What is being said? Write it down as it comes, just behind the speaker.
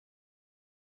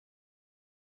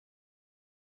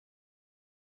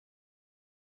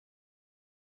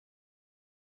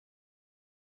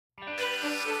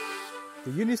The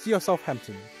University of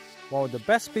Southampton, one of the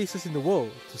best places in the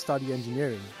world to study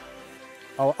engineering.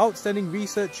 Our outstanding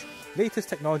research, latest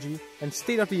technology and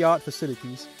state-of-the-art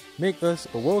facilities make us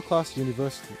a world-class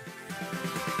university.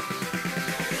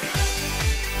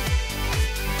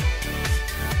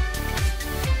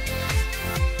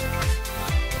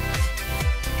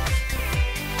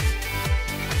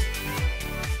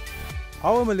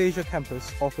 Our Malaysia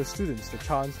campus offers students the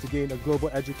chance to gain a global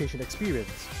education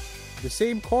experience, the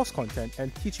same course content and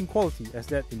teaching quality as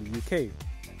that in the UK.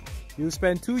 You'll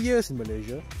spend 2 years in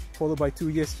Malaysia, followed by 2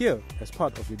 years here as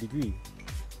part of your degree.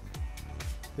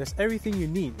 There's everything you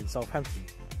need in Southampton.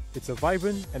 It's a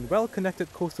vibrant and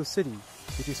well-connected coastal city,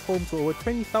 which is home to over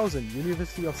 20,000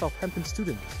 University of Southampton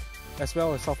students, as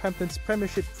well as Southampton's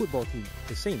Premiership football team,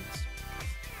 the Saints.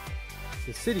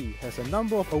 The city has a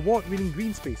number of award-winning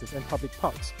green spaces and public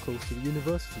parks close to the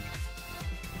university.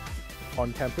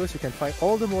 On campus, you can find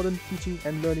all the modern teaching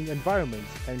and learning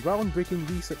environments and groundbreaking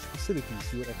research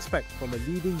facilities you would expect from a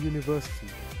leading university.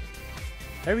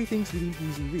 Everything's within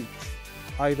easy reach,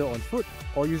 either on foot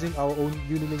or using our own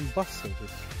Unilink bus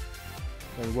service.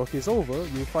 When work is over,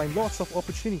 you'll find lots of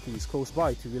opportunities close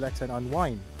by to relax and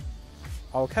unwind.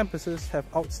 Our campuses have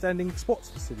outstanding sports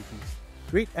facilities,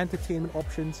 great entertainment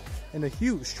options, and a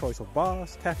huge choice of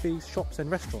bars, cafes, shops and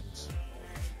restaurants.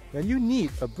 When you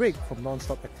need a break from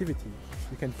non-stop activity,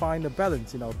 you can find a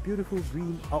balance in our beautiful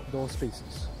green outdoor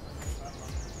spaces.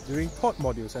 During taught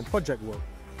modules and project work,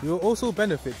 you will also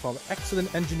benefit from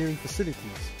excellent engineering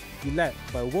facilities, be led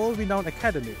by world-renowned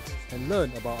academics and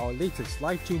learn about our latest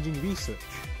life-changing research.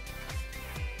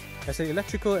 As an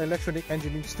electrical and electronic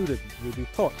engineering student, you'll be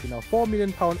taught in our £4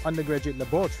 million undergraduate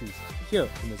laboratories here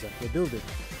in the Zakia building.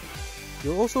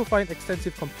 You'll also find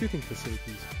extensive computing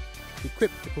facilities,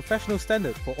 equipped to professional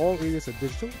standard for all areas of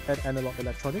digital and analog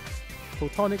electronics,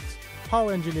 photonics,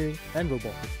 power engineering and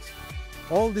robotics,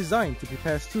 all designed to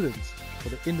prepare students for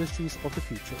the industries of the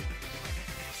future.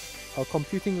 Our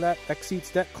computing lab exceeds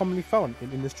that commonly found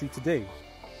in industry today.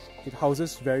 It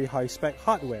houses very high-spec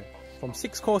hardware, from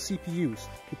 6-core CPUs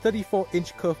to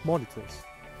 34-inch curved monitors.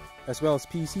 As well as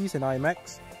PCs and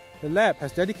iMacs, the lab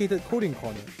has dedicated coding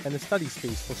corner and a study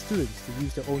space for students to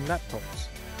use their own laptops.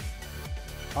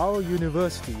 Our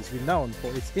university is renowned for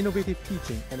its innovative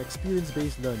teaching and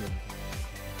experience-based learning.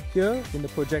 Here, in the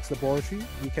projects laboratory,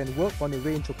 we can work on a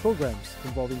range of programs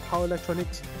involving power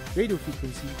electronics, radio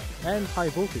frequency, and high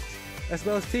voltage, as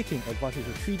well as taking advantage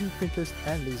of 3D printers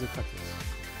and laser cutters.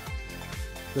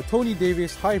 The Tony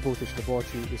Davis High Voltage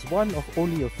Laboratory is one of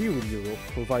only a few in Europe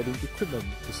providing equipment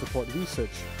to support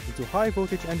research into high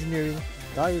voltage engineering,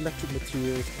 dielectric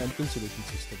materials, and insulation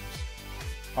systems.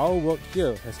 Our work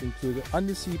here has included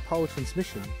undersea power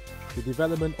transmission, the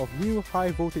development of new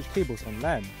high voltage cables on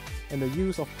land, and the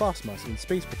use of plasmas in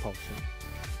space propulsion.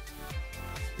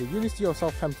 The University of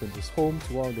Southampton is home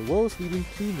to one of the world's leading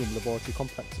cleanroom laboratory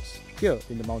complexes, here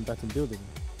in the Mountbatten building.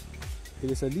 It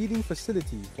is a leading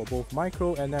facility for both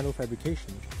micro and nano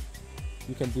fabrication.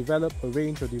 You can develop a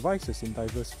range of devices in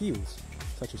diverse fields,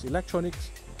 such as electronics,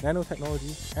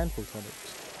 nanotechnology, and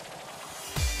photonics.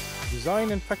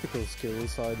 Design and practical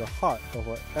skills are at the heart of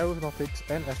our Aeronautics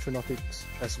and Astronautics,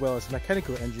 as well as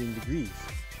mechanical engineering degrees.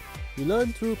 We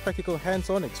learn through practical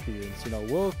hands-on experience in our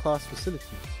world-class facilities.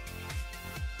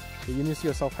 The University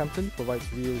of Southampton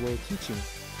provides real-world teaching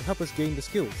to help us gain the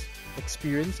skills,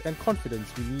 experience and confidence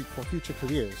we need for future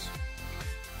careers.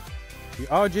 The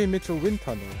RJ Mitchell Wind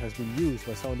Tunnel has been used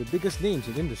by some of the biggest names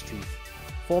in industry.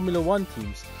 Formula 1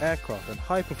 teams, aircraft and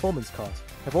high-performance cars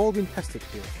have all been tested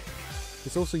here.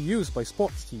 It's also used by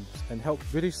sports teams and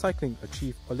helped British cycling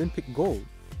achieve Olympic gold.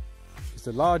 It's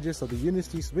the largest of the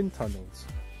university's wind tunnels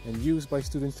and used by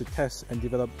students to test and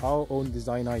develop our own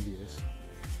design ideas.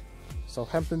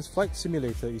 Southampton's flight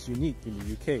simulator is unique in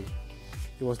the UK.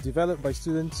 It was developed by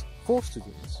students for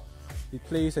students. It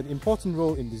plays an important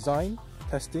role in design,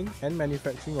 testing and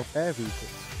manufacturing of air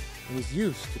vehicles and is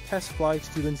used to test fly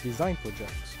students' design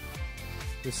projects.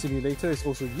 The simulator is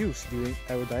also used during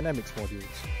aerodynamics modules.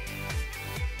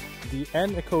 The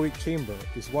anechoic chamber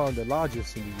is one of the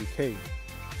largest in the UK.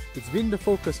 It's been the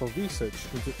focus of research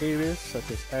into areas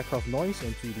such as aircraft noise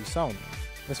and 3D sound,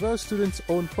 as well as students'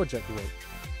 own project work.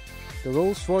 The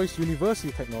Rolls-Royce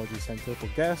University Technology Centre for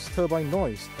Gas Turbine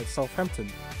Noise at Southampton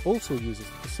also uses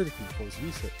the facility for its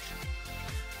research.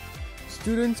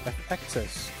 Students have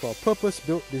access to our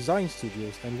purpose-built design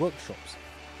studios and workshops,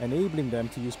 enabling them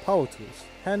to use power tools,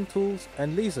 hand tools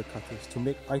and laser cutters to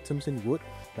make items in wood,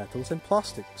 metals and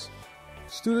plastics.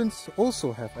 Students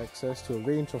also have access to a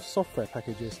range of software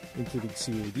packages including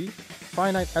CAD,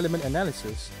 finite element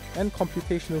analysis and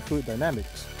computational fluid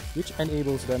dynamics which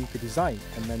enables them to design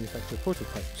and manufacture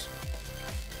prototypes.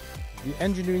 The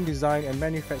Engineering Design and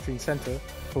Manufacturing Centre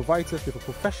provides us with a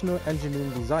professional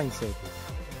engineering design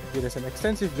service. It has an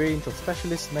extensive range of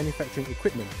specialist manufacturing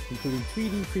equipment, including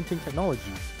 3D printing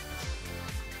technologies.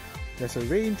 There's a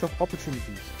range of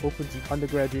opportunities open to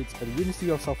undergraduates at the University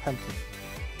of Southampton.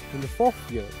 In the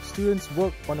 4th year, students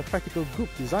work on a practical group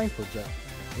design project,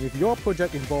 and if your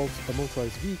project involves a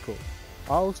motorized vehicle,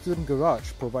 our student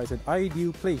garage provides an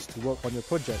ideal place to work on your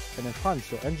project and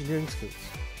enhance your engineering skills.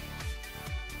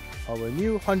 Our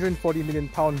new £140 million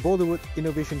Boulderwood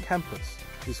Innovation Campus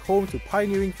is home to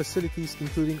pioneering facilities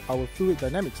including our fluid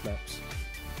dynamics labs.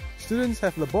 Students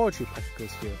have laboratory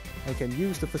practicals here and can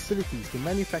use the facilities to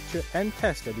manufacture and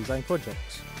test their design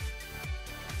projects.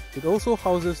 It also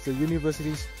houses the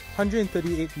university's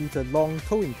 138-metre long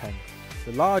towing tank,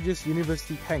 the largest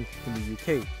university tank in the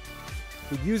UK.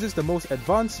 It uses the most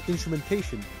advanced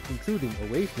instrumentation, including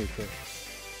a wave maker.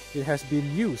 It has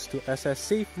been used to assess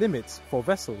safe limits for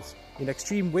vessels in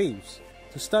extreme waves,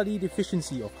 to study the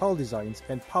efficiency of hull designs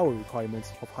and power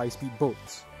requirements of high-speed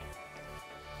boats.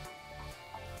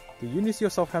 The University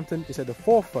of Southampton is at the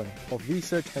forefront of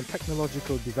research and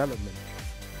technological development.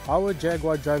 Our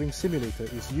Jaguar driving simulator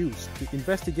is used to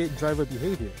investigate driver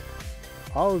behaviour.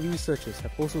 Our researchers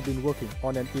have also been working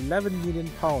on an £11 million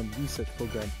research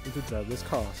program into driverless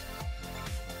cars.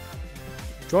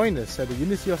 Join us at the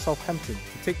University of Southampton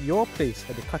to take your place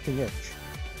at the cutting edge.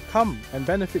 Come and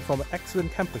benefit from our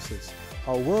excellent campuses,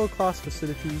 our world-class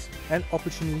facilities and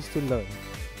opportunities to learn.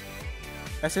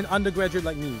 As an undergraduate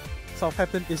like me,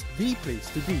 Southampton is the place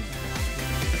to be.